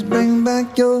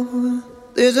back your.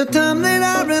 There's a time that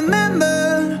I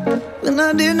remember when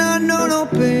I did not know no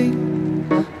pain.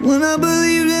 When I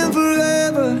believed in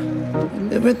forever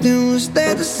and everything would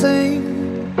stay the same.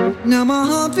 Now my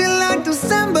heart feel like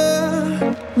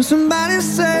December when somebody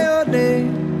say your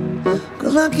name.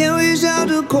 'Cause I can't reach out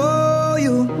to call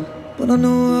you, but I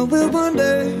know I will one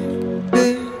day.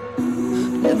 Hey.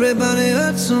 Everybody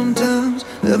hurts sometimes,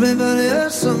 everybody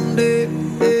hurts someday.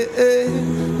 Hey, hey.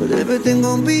 But everything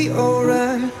gon' be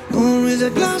alright. Gonna raise a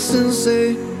glass and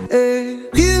say, hey.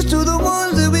 Here's to the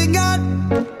ones that we got.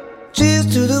 Cheers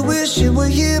to the wish you were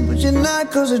here, but you're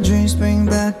not. 'Cause the drinks bring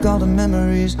back all the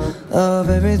memories of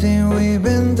everything we've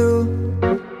been through.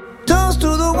 Toast to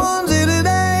the ones here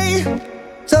today.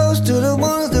 Toast to the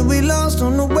ones that we lost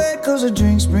on the way. 'Cause the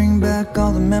drinks bring back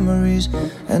all the memories.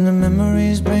 And the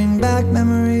memories bring back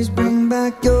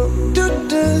your.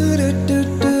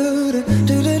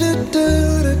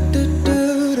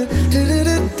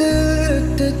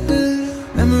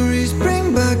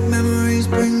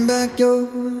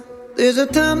 There's a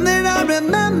time that I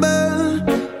remember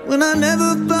when I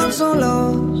never felt so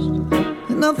lost,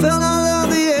 and I felt all of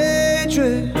the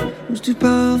hatred was too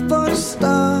powerful to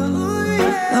stop.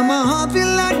 Now my heart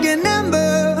feels like an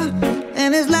ember,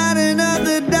 and it's lighting up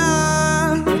the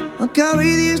dark. I'll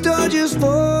carry these torches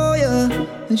for you,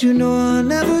 and you know I'll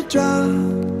never drop.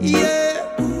 Yeah,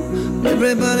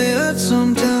 everybody hurts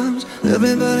sometimes,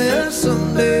 everybody hurts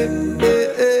someday.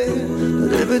 Yeah, yeah.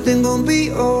 But everything gon'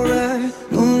 be alright.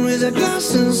 Gonna raise a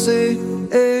glass and say,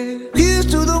 hey, here's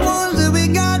to the ones that we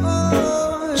got.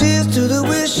 Cheers to the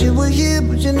wish you were here,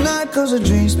 but you're not. Cause the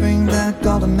dreams bring back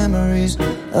all the memories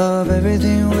of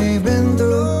everything we've been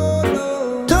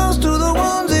through. Toast to the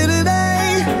ones here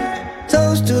today.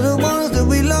 Toast to the ones that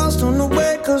we lost on the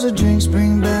way. Cause the drinks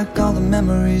bring back all the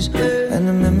memories, and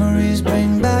the memories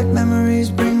bring back your memories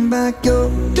bring back your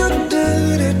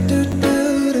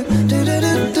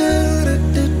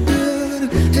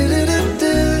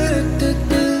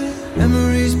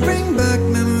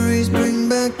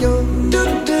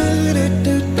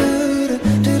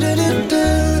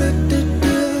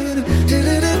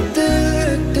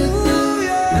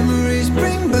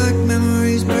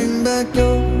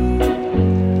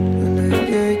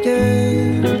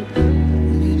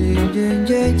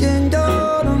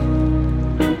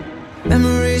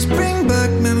memories bring back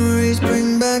your memories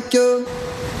bring back your.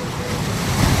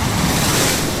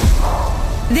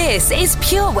 This is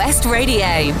Pure West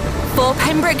Radio for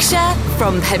Pembrokeshire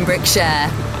from Pembrokeshire.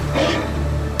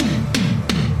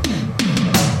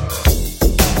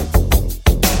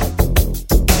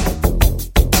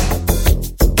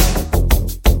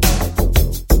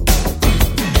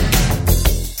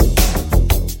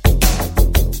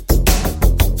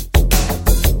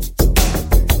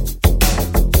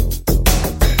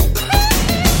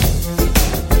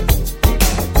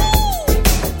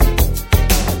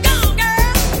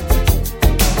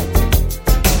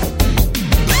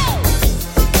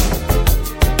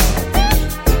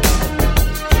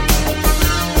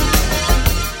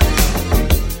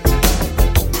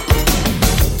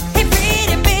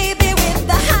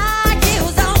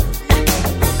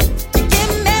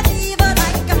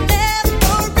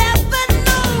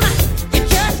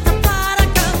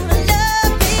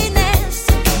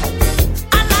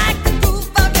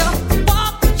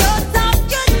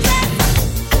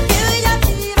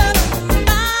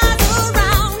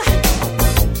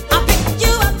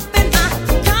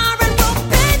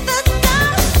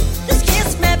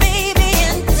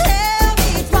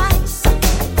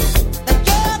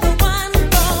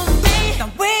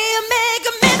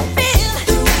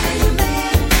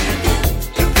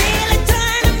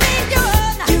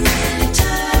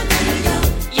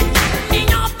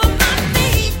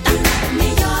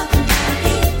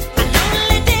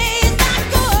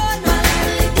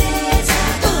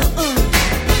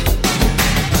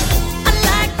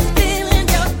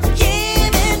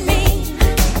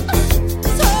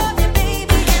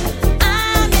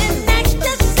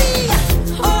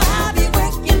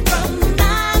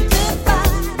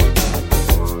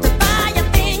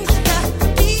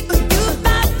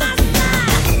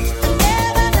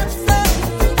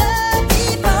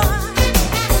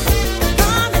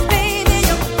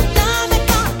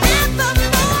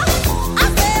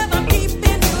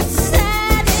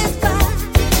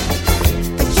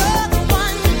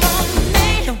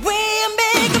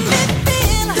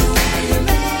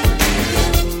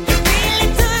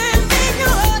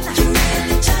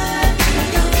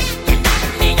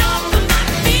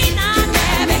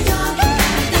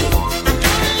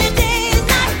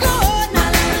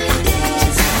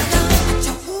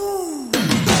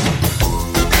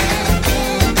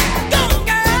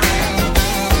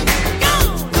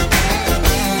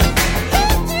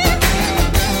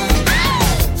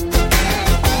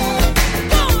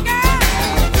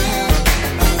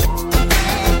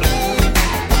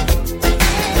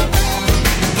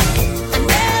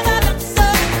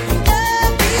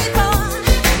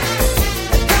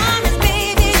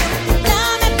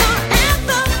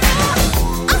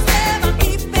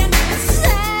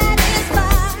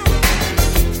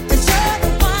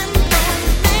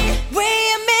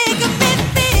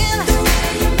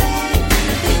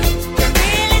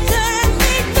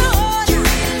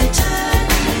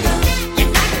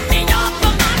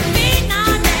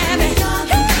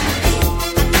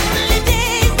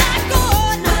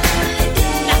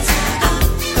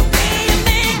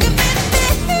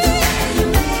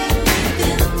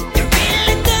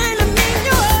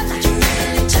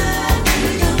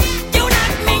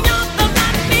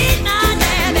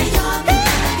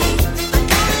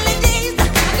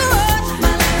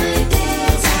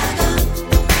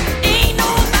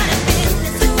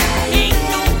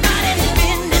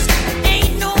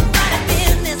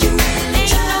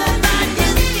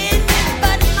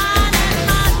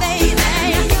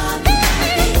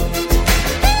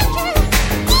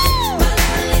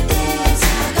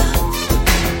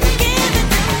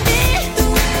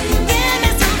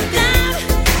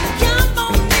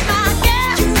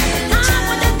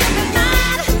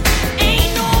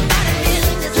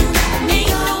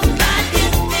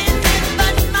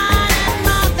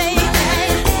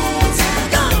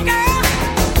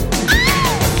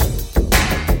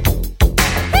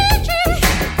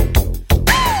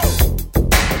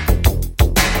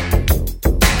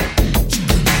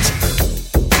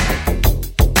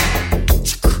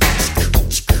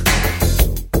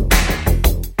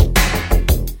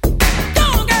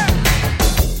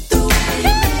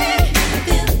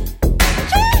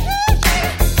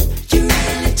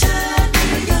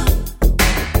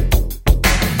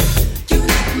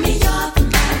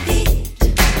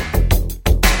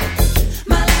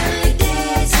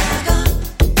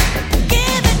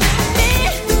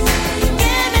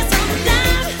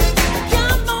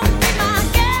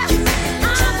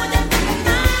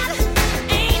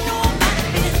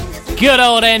 Good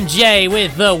old MJ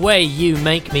with The Way You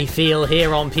Make Me Feel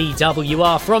here on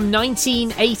PWR from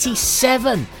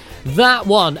 1987. That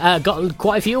one got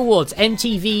quite a few awards.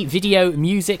 MTV Video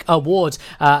Music Award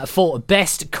for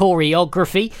Best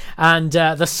Choreography, and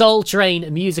the Soul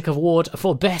Train Music Award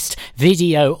for Best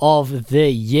Video of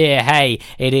the Year. Hey,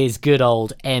 it is good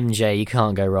old MJ. You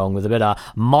can't go wrong with a bit of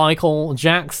Michael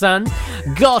Jackson.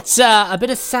 Got a bit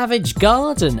of Savage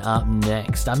Garden up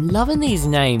next. I'm loving these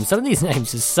names. Some of these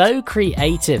names are so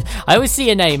creative. I always see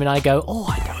a name and I go, oh,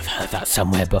 I know I've heard that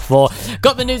somewhere before.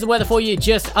 Got the news and weather for you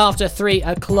just after 3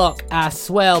 o'clock as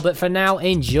well, but for now,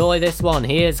 enjoy this one.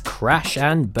 Here's Crash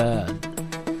and Burn.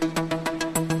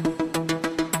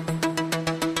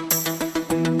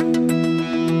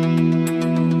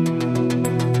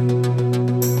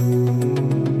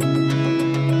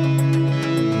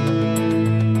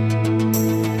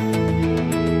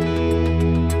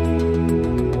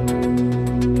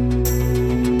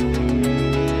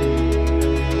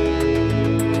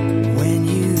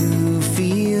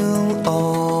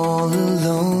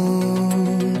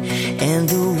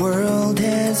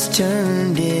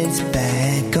 Turned its back.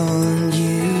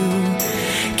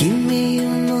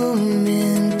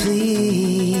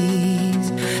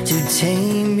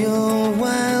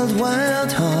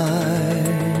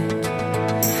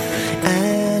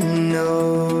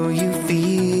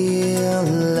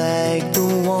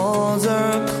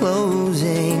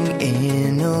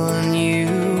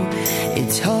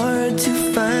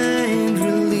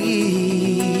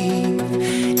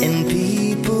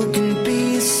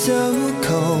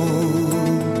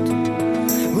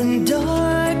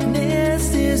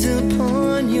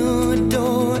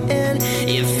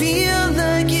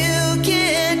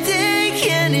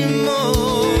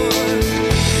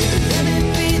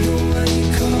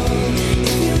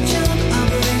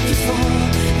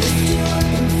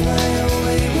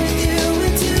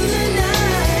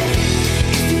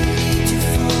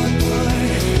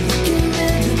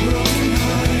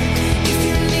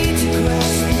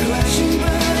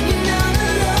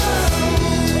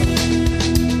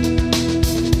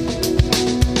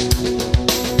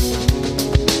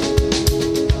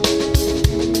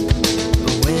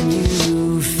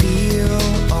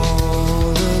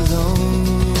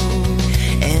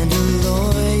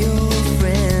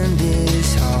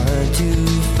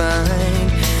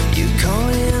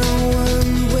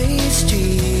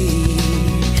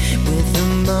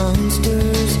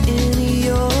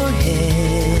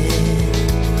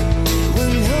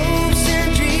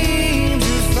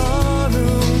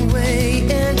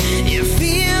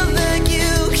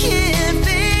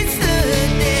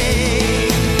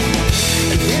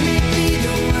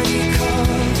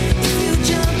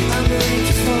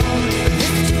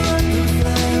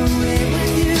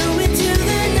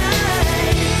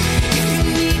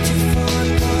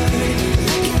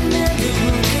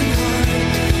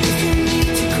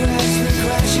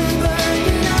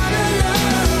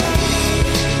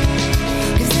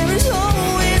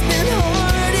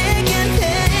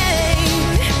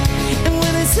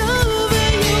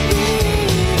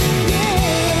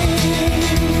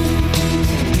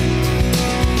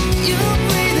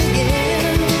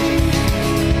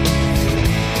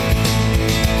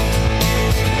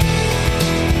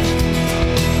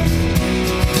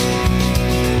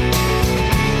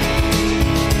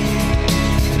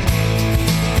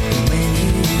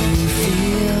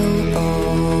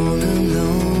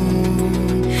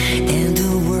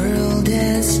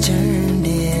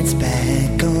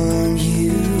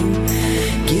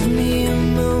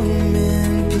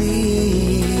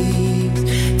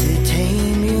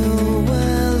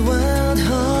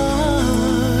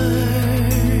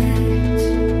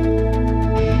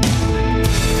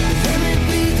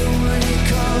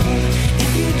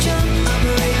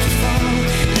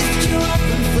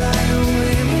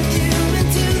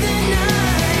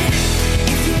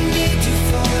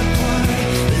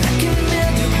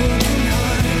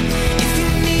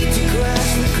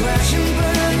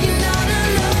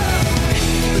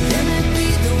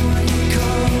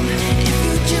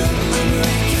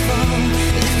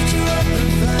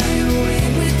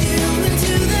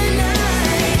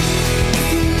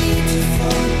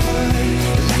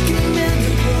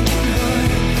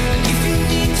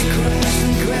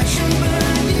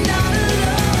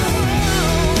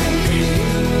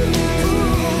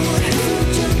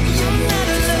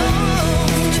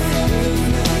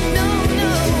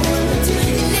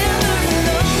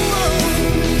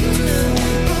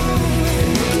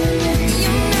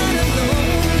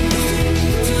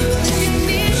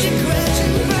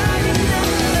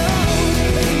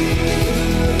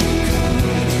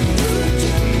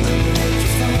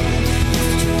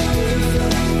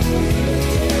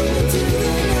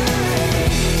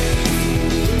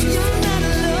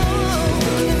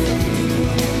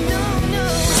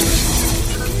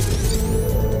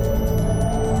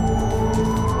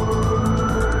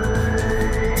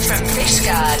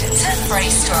 to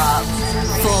Bracetrop.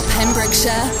 For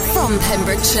Pembrokeshire, from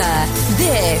Pembrokeshire,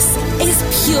 this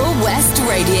is Pure West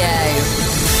Radio.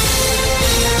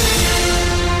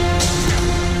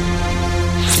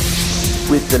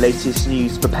 With the latest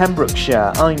news for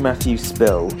Pembrokeshire, I'm Matthew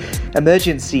Spill.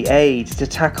 Emergency aid to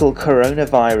tackle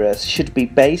coronavirus should be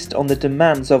based on the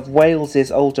demands of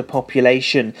Wales's older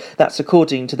population. That's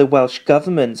according to the Welsh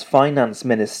Government's Finance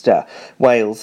Minister. Wales